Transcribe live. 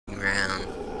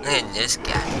Look at this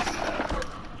guy.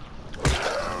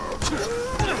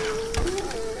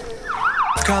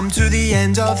 Come to the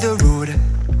end of the road.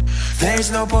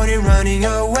 There's no point in running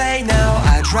away now.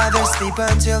 I'd rather sleep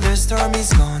until the storm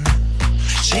is gone.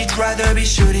 She'd rather be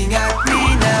shooting at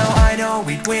me now. I know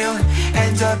it will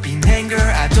end up in anger.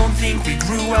 I don't think we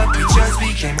grew up, we just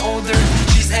became older.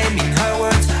 She's aiming her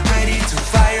words, ready to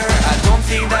fire. I don't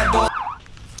think that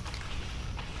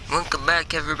Welcome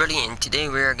back, everybody, and today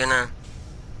we're gonna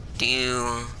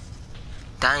do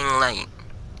Dying Light.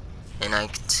 And I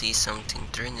can see something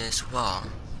through this wall.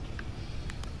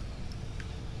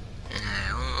 And I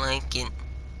don't like it.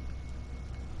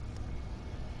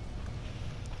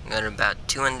 Got about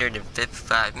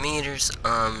 255 meters.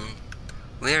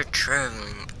 We're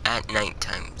traveling at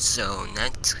nighttime, so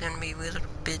that's gonna be a little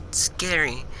bit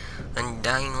scary on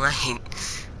Dying Light.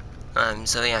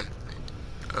 So yeah.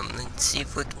 Let's see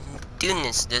if we can do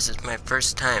this. This is my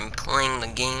first time playing the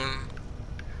game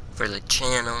for the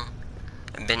channel.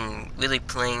 I've been really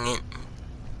playing it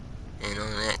and all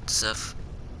that stuff.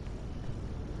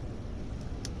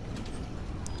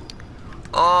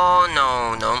 Oh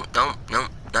no, no, no, no,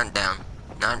 not down.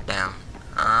 Not down.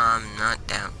 Not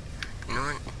down. You know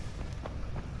what?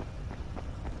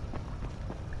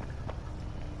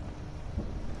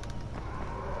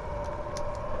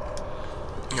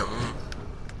 No.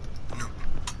 No.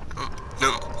 No.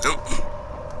 No. No.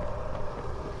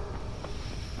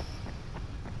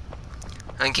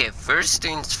 Okay, first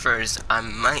things first, I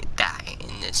might die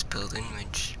in this building,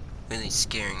 which is really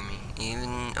scaring me.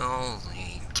 Even,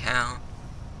 holy cow.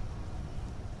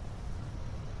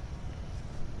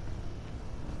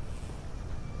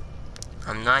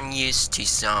 I'm not used to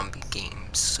zombie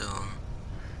games, so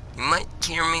you might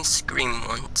hear me scream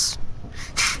once.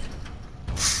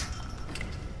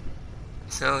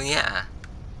 So yeah.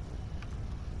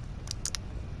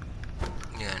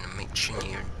 You gotta make sure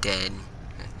you're dead.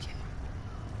 Okay.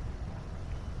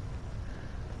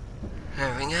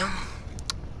 There we go.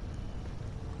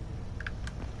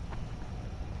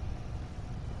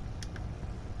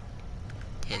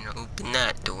 Can't open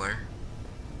that door.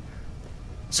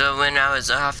 So when I was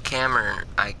off camera,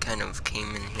 I kind of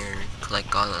came in here to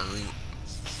collect all the loot.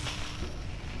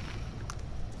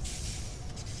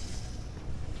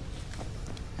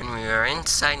 And we are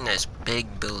inside this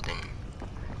big building.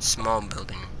 Small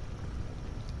building.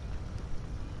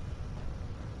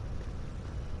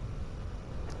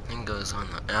 It goes on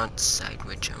the outside,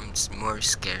 which I'm more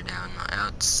scared on the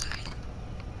outside.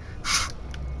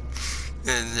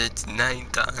 Cause it's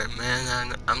nighttime,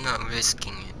 man. I'm not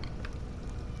risking it.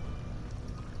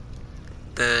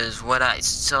 Because what I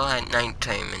saw at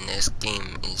nighttime in this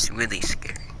game is really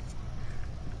scary.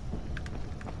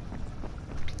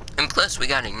 And plus we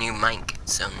got a new mic,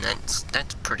 so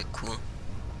that's pretty cool.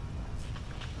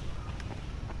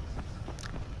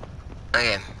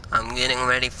 Okay, I'm getting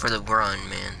ready for the run,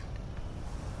 man.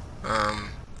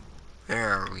 Where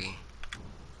are we?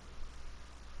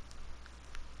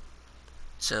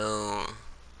 So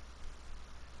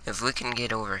if we can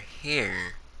get over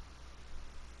here.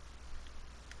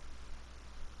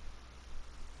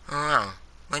 Oh wow,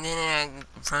 why didn't I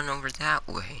run over that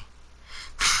way?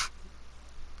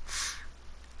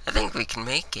 I think we can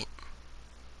make it.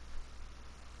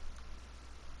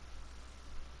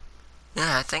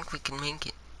 Yeah, I think we can make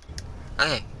it.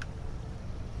 Okay.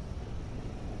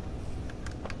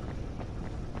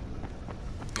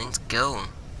 Let's go.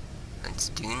 Let's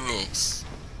do this.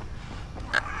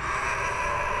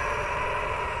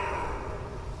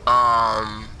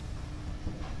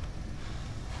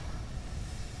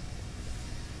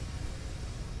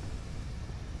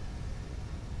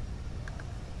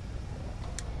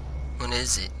 What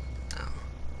is it?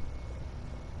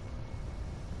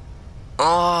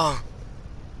 Oh.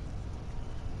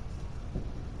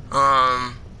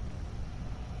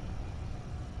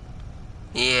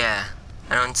 Yeah.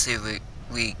 I don't see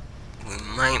we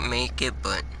might make it,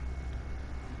 but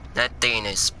that thing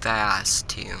is fast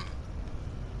too.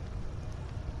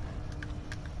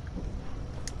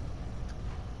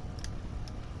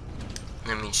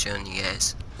 Let me show you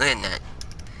guys. Look at that.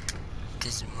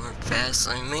 This is more fast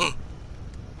than me.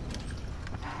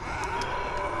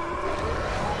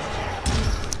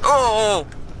 Oh!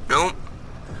 Nope.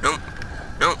 Nope.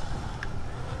 Nope.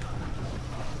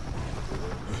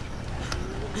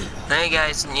 Hey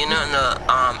guys, you know the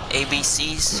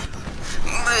ABCs?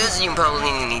 Because you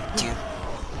probably need to.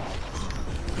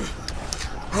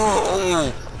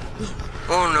 Oh!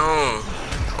 Oh no!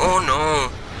 Oh no!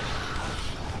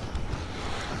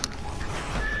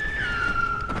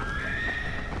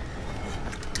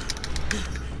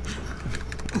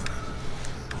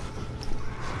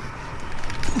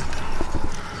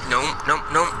 Nope, nope,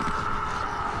 nope.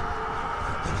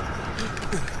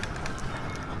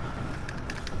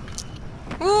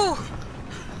 Woo!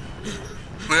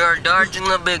 We are dodging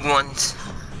the big ones.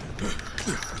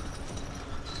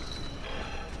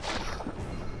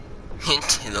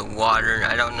 Into the water.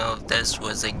 I don't know if this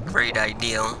was a great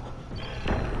idea.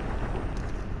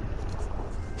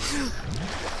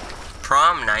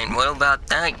 Prom night, what about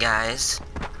that, guys?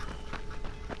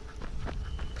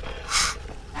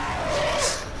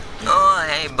 Oh,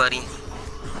 hey, buddy.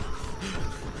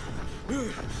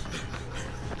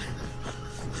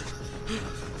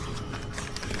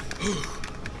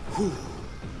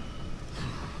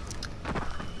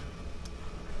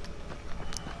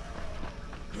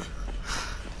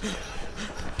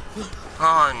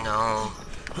 Oh no.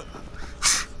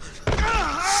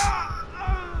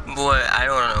 Boy, I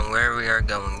don't know where we are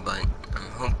going, but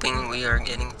I'm hoping we are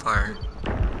getting far.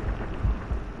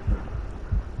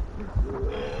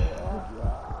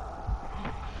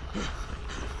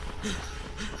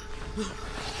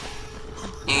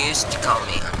 You used to call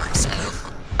me on my cell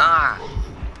phone. Ah!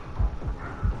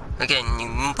 Again,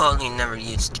 you probably never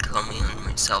used to call me on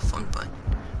my cell phone, but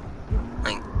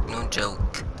like, no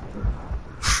joke.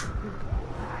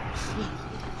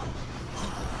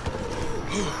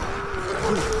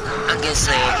 I guess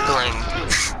they ain't playing.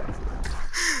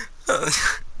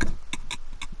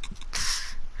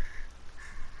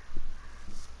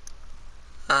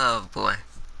 Oh boy.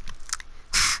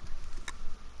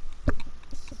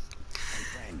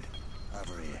 Friend,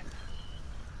 over here.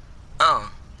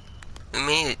 Oh, we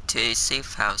made it to a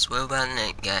safe house. What about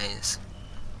that, guys?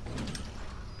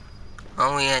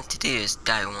 All we had to do is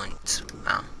die once.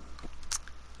 Wow.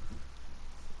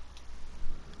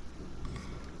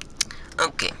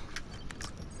 Okay.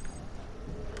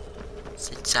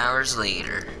 6 hours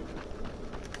later.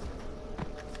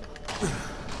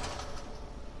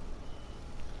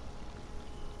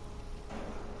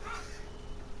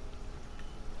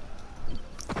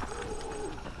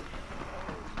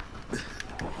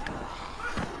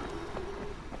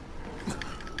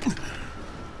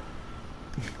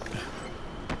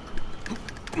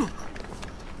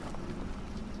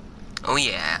 Oh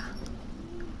yeah.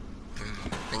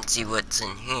 Let's see what's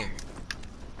in here.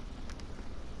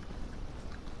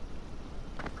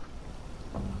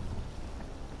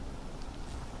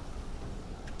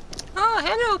 Oh,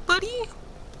 hello, buddy.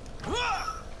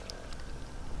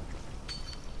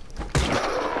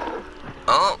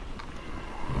 Oh.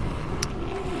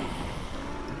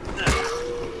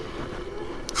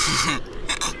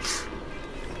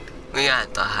 We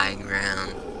got the high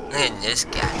ground. Look at this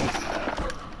guy.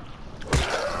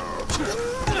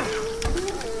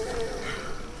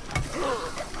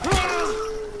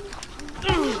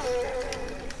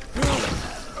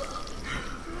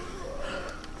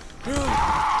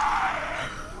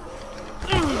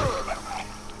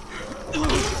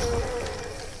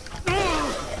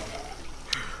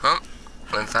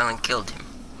 I finally killed him.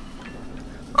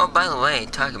 Oh, by the way,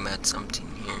 talking about something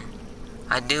here.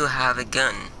 I do have a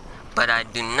gun, but I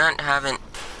do not have an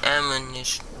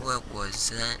ammunition. What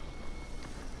was that?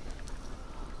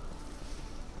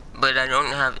 But I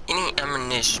don't have any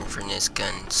ammunition for this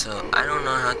gun, so I don't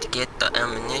know how to get the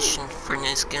ammunition for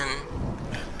this gun.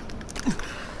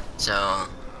 So,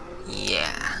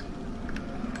 yeah.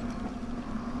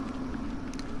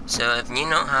 So if you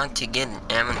know how to get an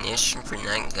ammunition for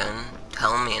that gun,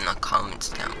 tell me in the comments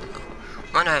down below.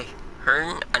 What I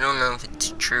heard, I don't know if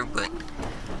it's true, but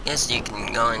yes, you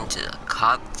can go into the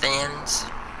cop vans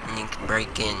and you can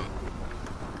break in.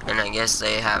 And I guess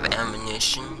they have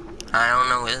ammunition. I don't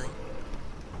know really.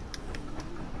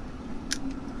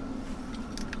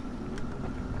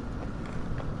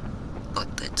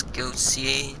 But let's go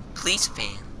see a police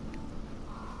van.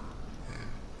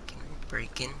 Can we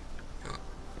break in? No.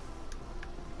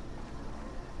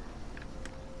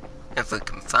 If we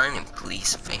can find a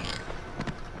police van.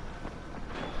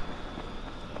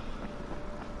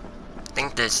 I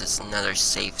think this is another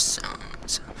safe zone,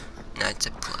 so that's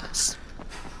a plus.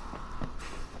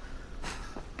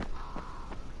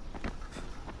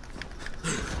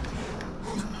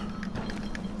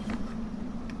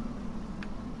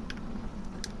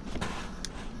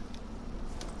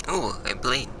 Ooh, I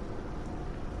bleed.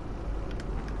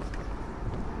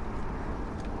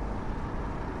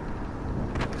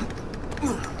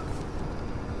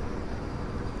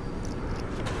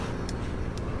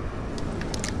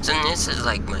 So this is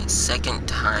like my second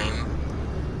time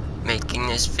making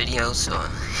this video, so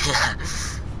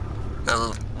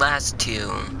the last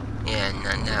two, yeah,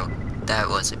 that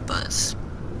was a buzz.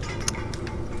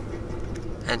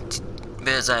 And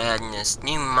because I had this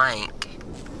new mic,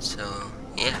 so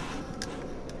yeah.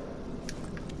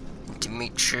 To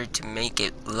make sure to make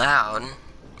it loud,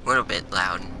 a little bit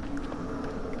loud.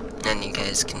 Then you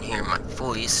guys can hear my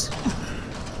voice.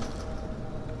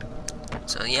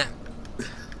 So yeah.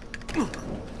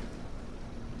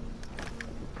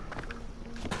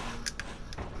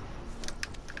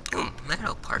 Ooh,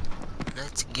 metal part.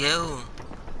 Let's go.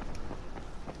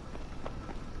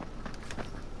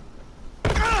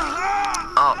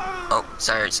 Oh,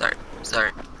 sorry.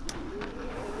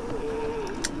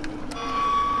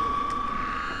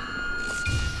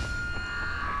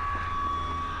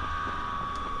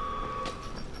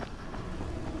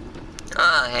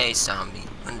 Ah, hey zombie,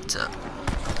 what's up?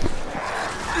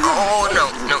 Oh no.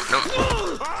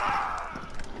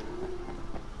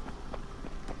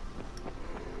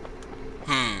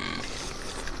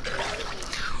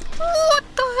 What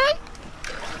the heck?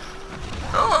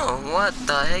 Oh, what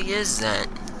the heck is that?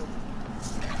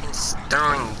 It's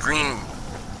throwing green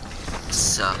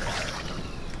stuff.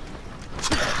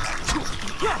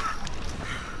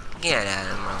 Get out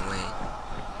of my way.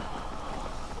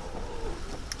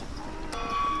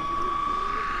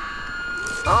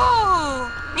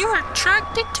 Oh, you're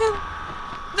attracted to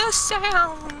the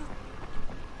sound.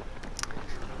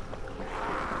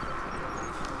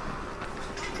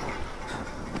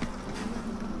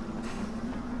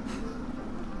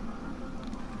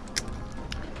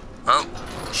 Oh,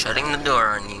 shutting the door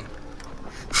on you.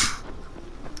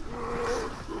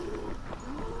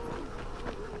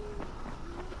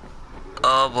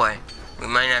 Oh boy, we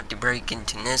might have to break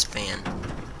into this van.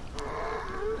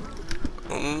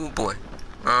 Oh boy.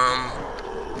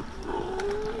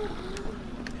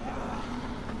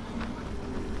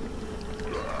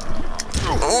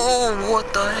 Oh,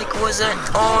 what the heck was that?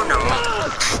 Oh no.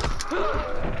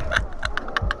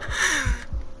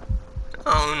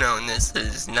 Oh no, this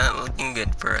is not looking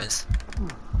good for us.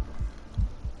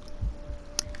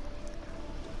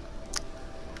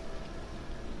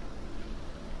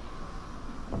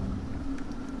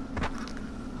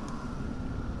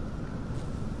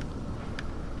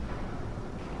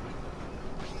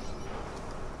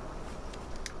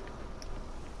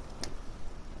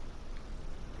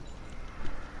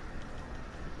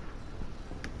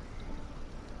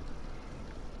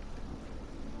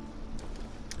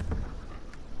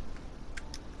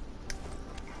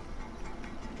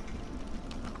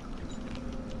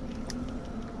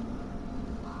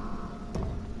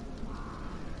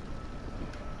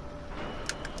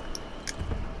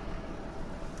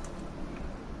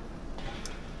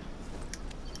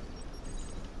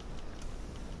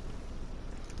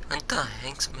 What the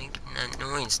heck's making that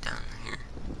noise down here?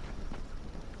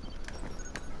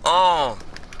 Oh!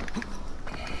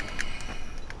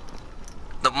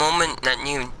 The moment that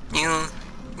you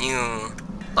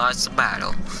lost the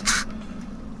battle.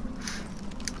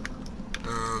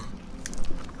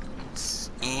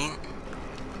 Let's eat.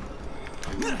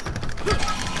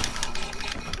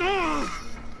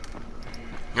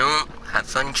 No, have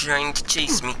fun trying to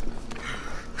chase me.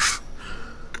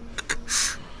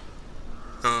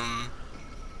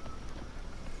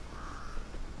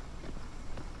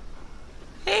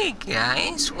 Hey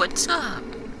guys, what's up?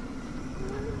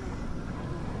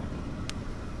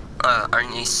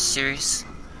 Aren't you serious?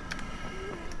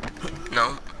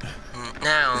 No?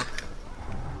 Now?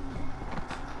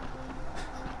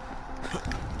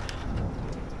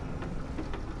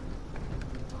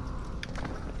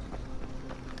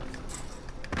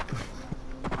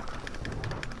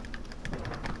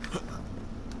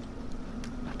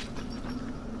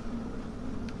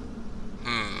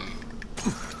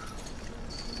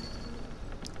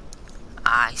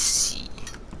 I see.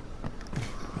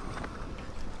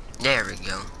 There we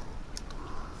go.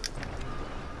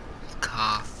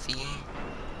 Coffee.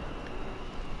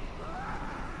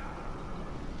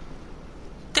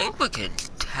 Think we could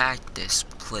attack this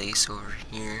place over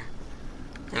here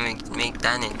and make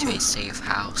that into a safe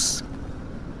house.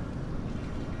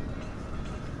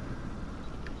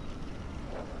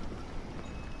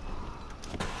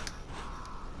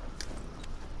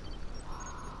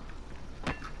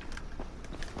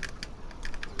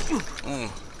 Ooh,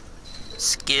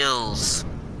 skills.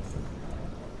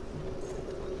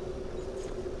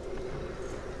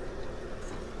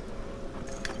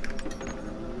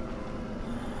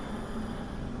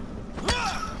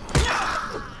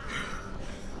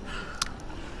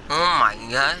 Oh my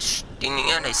gosh, didn't you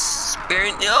get a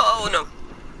spirit? Oh no.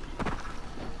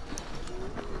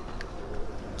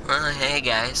 Well, hey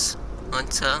guys,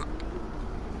 what's up?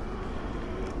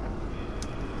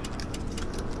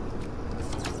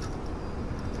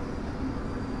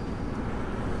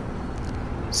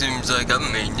 Seems like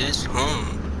I've made this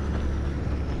home.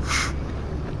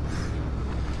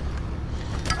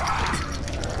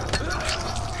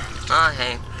 Oh,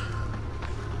 hey.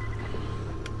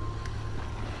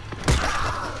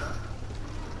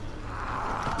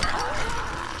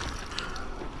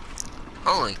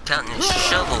 Holy, counting his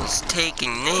shovels,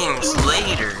 taking names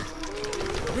later.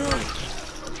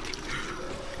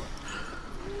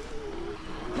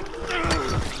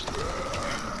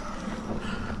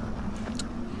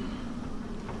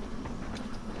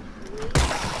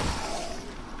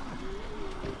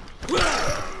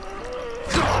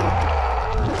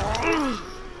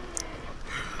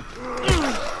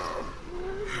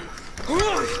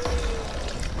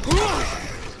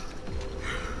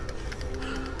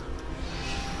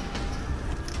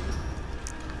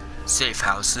 Safe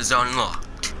house is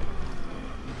unlocked.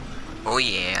 Oh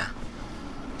yeah.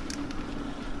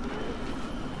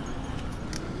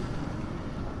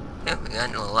 Yeah, we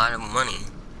got a lot of money.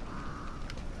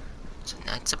 So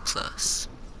that's a plus.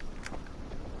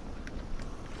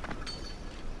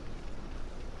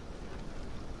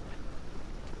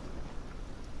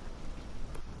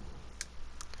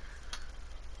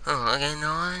 Oh, look at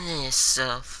all this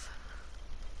stuff.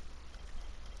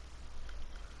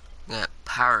 Got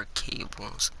power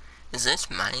cables. Is this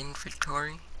my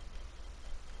inventory?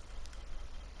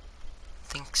 I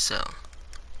think so.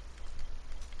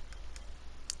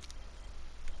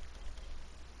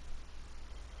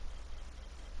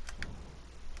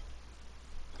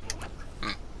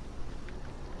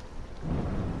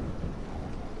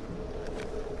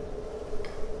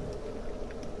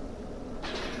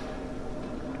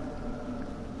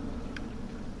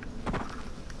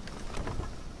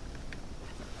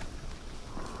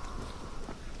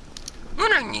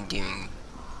 What are you doing?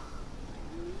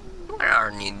 What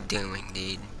are you doing,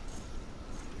 dude?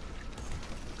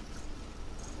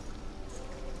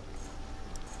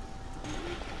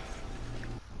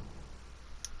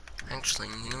 Actually,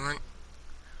 you know what?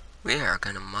 We are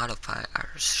gonna modify our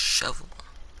shovel.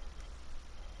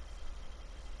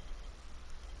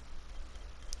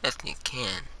 If you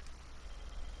can.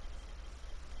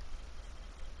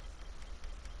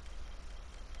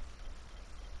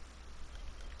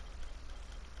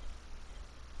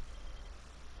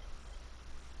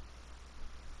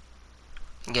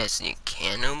 Guess you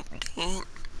can update?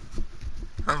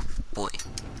 Oh boy.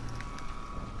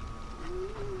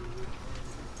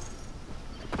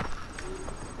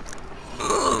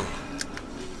 Ooh.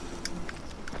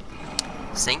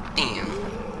 Thank you.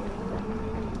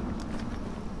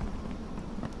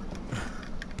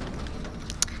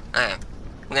 Okay,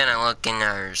 we're gonna look in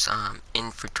our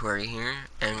inventory here,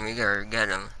 and we are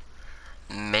gonna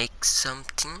make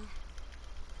something.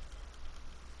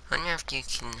 I wonder if you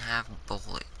can have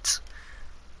bullets.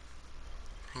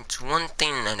 It's one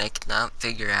thing that I cannot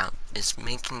figure out is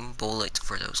making bullets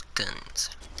for those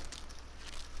guns.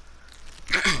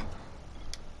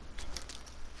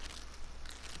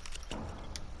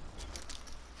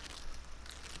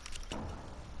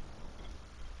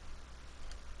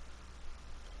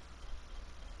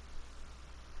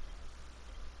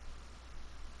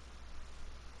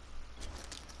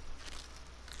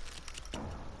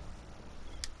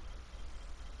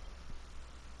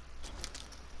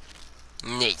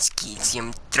 Let's get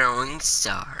some throwing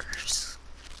stars.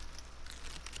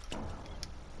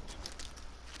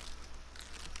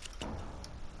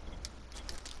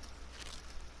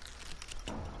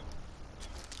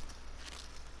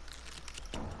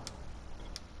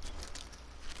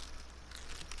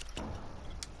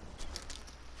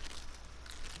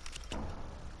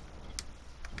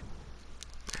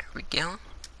 There we go.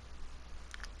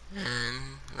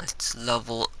 And let's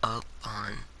level up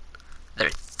on their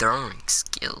throwing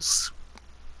skills.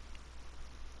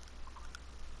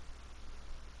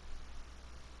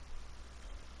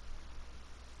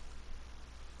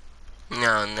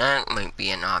 No, that might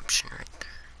be an option right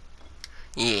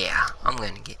there. Yeah, I'm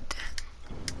gonna get that.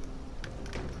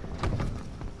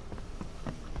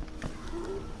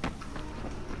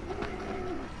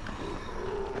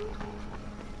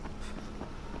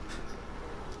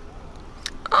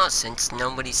 Oh, since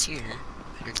nobody's here,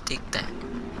 better take that.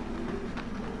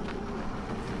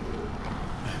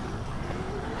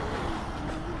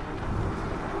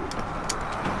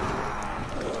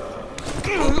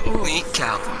 Weak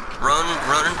out. Run,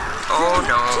 run. Oh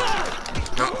no.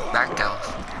 Nope, back out.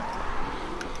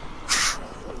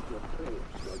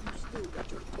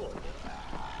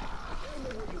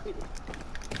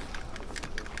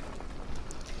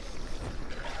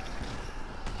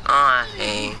 Ah,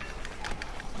 hey.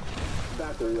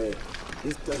 Back away.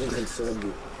 This doesn't concern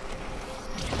you.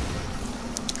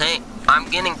 Hey, I'm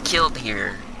getting killed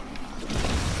here.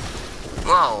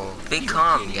 Whoa, be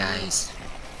calm, guys.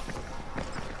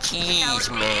 Jeez,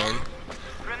 man.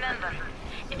 Remember,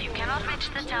 if you cannot reach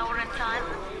the tower in time,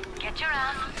 get your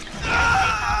ass to the safe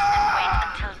house and wait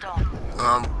until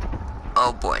dawn.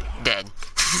 Oh boy, dead.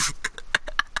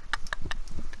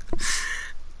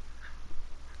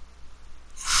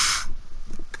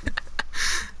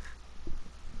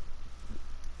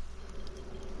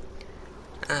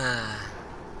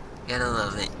 Gotta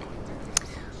love it.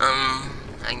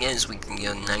 I guess we can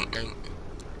go night-night.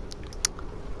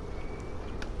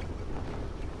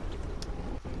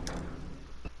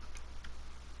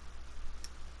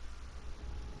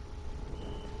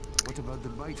 What about the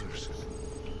biters?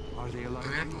 Are they alive?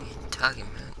 What are you talking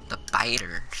about? The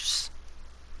biters.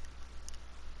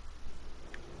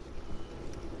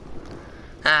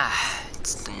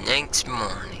 It's the next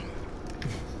morning.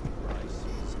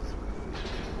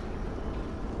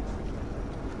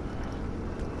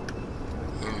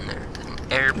 And there's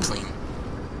an airplane.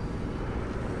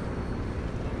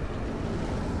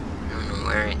 I don't know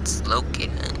where it's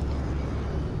located.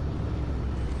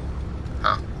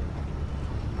 Huh.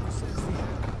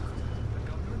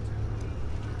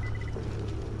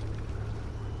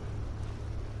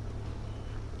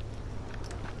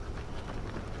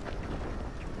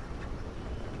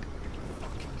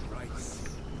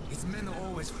 His men are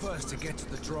always first to get to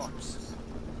the drops.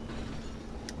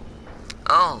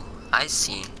 Oh, I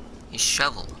see. A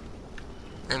shovel.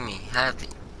 Let me have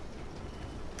it.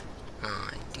 Oh,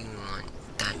 I do want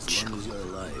that As long shovel. as you're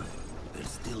alive, there's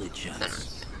still a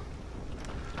chance.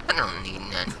 I don't need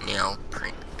that nail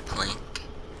print plank.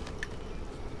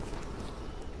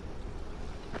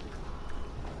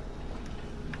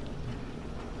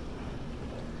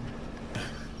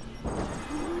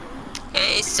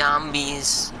 Hey,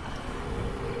 zombies.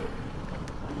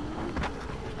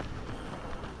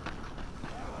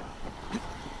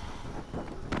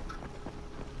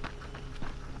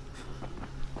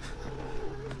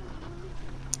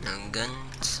 No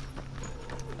guns.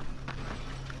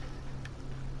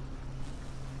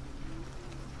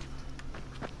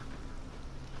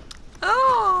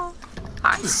 Oh,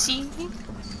 I see.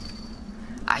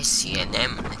 I see an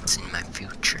eminence in my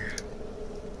future.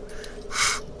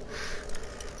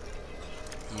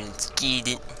 Let's get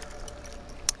it.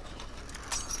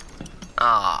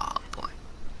 Oh boy.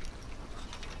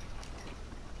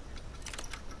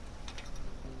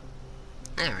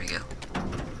 There we go.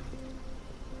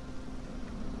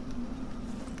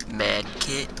 Med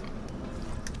kit.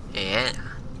 Yeah,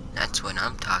 that's what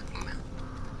I'm talking about.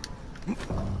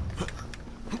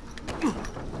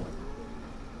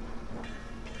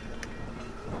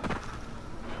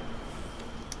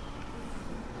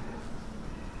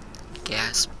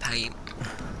 Gas pipe.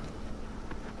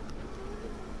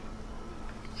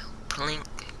 No plank.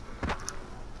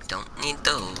 Don't need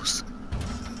those.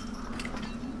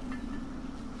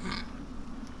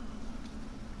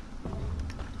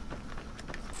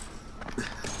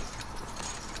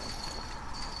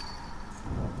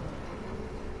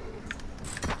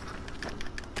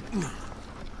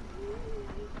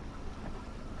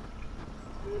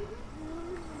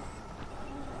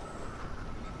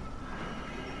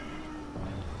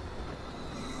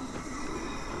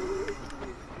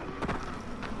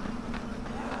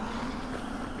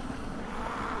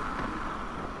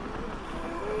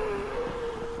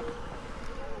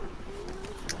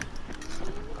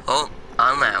 Oh,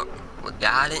 I'm out. We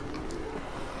got it.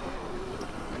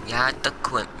 We got the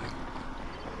equipment.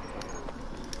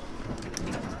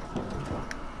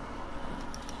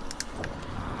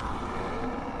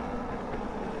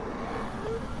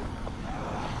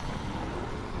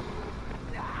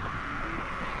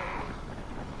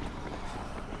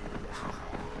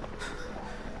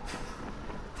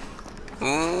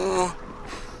 Ooh.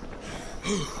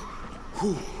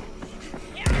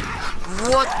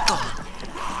 What the?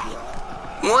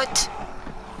 What?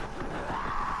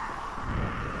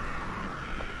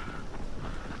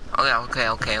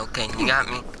 Okay. You got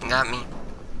me.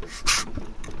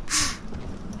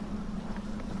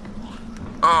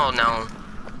 Oh no.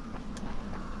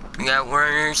 You got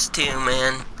runners too,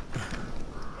 man.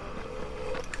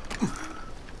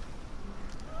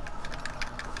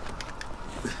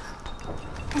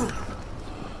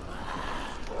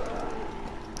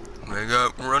 I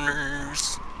got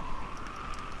runners.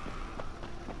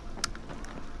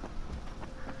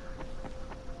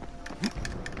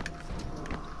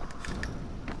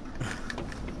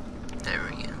 There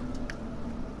we go.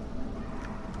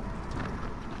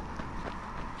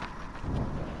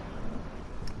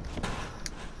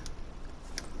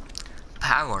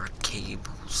 Power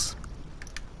cables.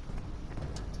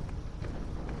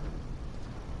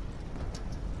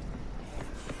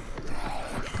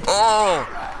 Oh!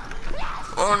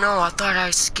 Oh no, I thought I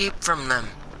escaped from them.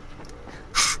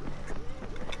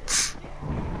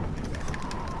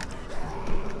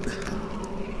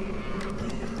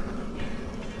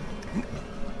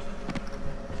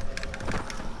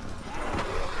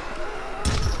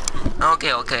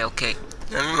 Okay.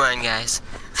 Never mind, guys.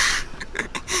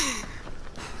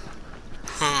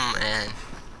 Oh man.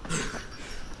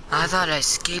 I thought I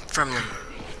escaped from them.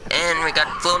 And we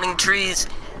got floating trees.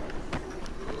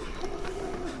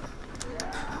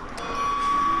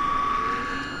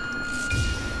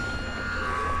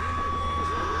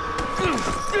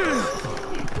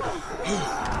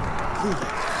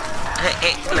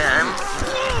 Hey, man.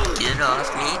 Get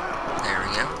off me. There we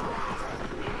go.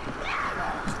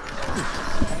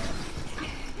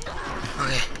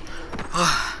 Okay.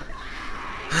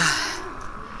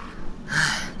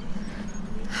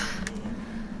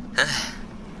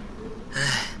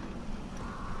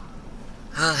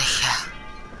 Holy cow.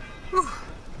 Whew.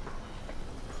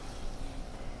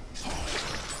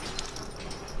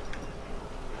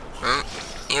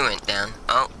 He went down.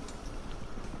 Oh.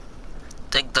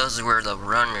 I think those were the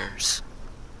runners.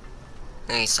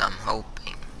 At least I'm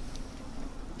hoping.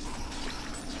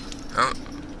 Oh.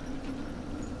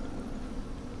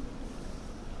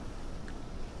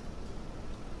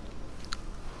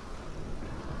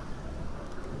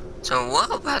 So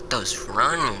what about those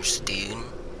runners, dude?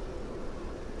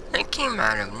 They came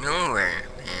out of nowhere,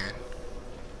 man.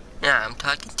 Yeah, I'm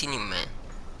talking to you, man.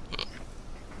 Yeah.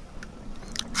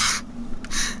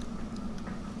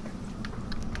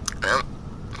 Well,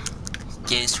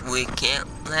 guess we can't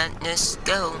let this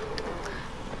go.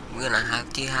 We're gonna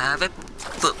have to have a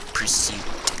foot pursuit.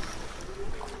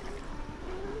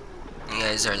 You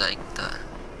guys are like the,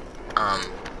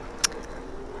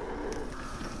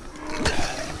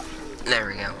 there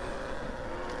we go.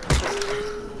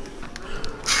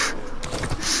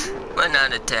 Why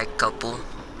not attack couple?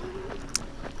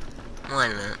 Why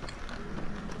not?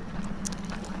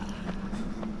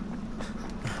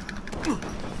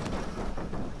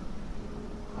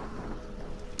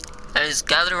 Guys,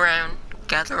 gather around.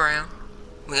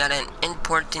 We got an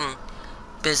important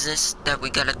business that we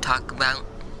gotta talk about.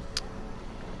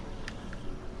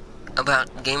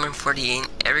 About Gamer48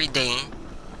 every day.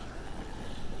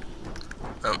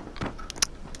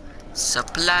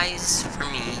 Supplies for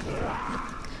me.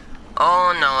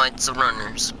 Oh no, it's the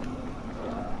runners.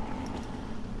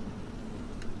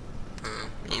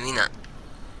 Maybe not.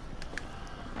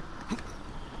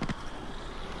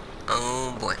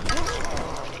 Oh boy.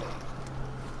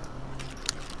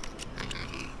 Let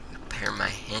me repair my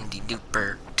handy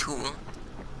duper tool.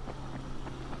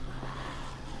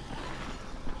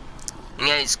 You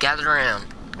guys gather around.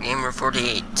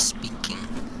 Gamer48 speaking.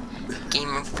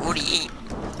 Gamer48.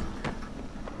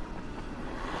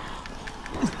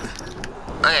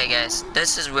 Okay guys,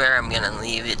 this is where I'm gonna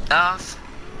leave it off.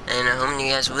 And I hope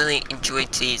you guys really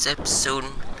enjoyed today's episode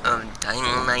of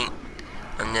Dying Light.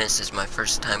 And this is my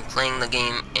first time playing the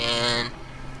game. And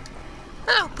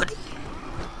hello buddy.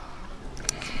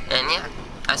 And yeah,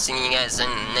 I'll see you guys in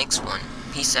the next one.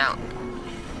 Peace out.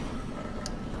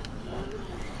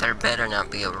 There better not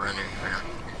be a runner around.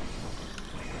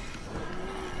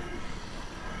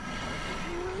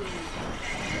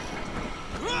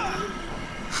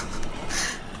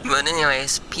 But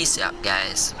anyways, peace out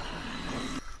guys.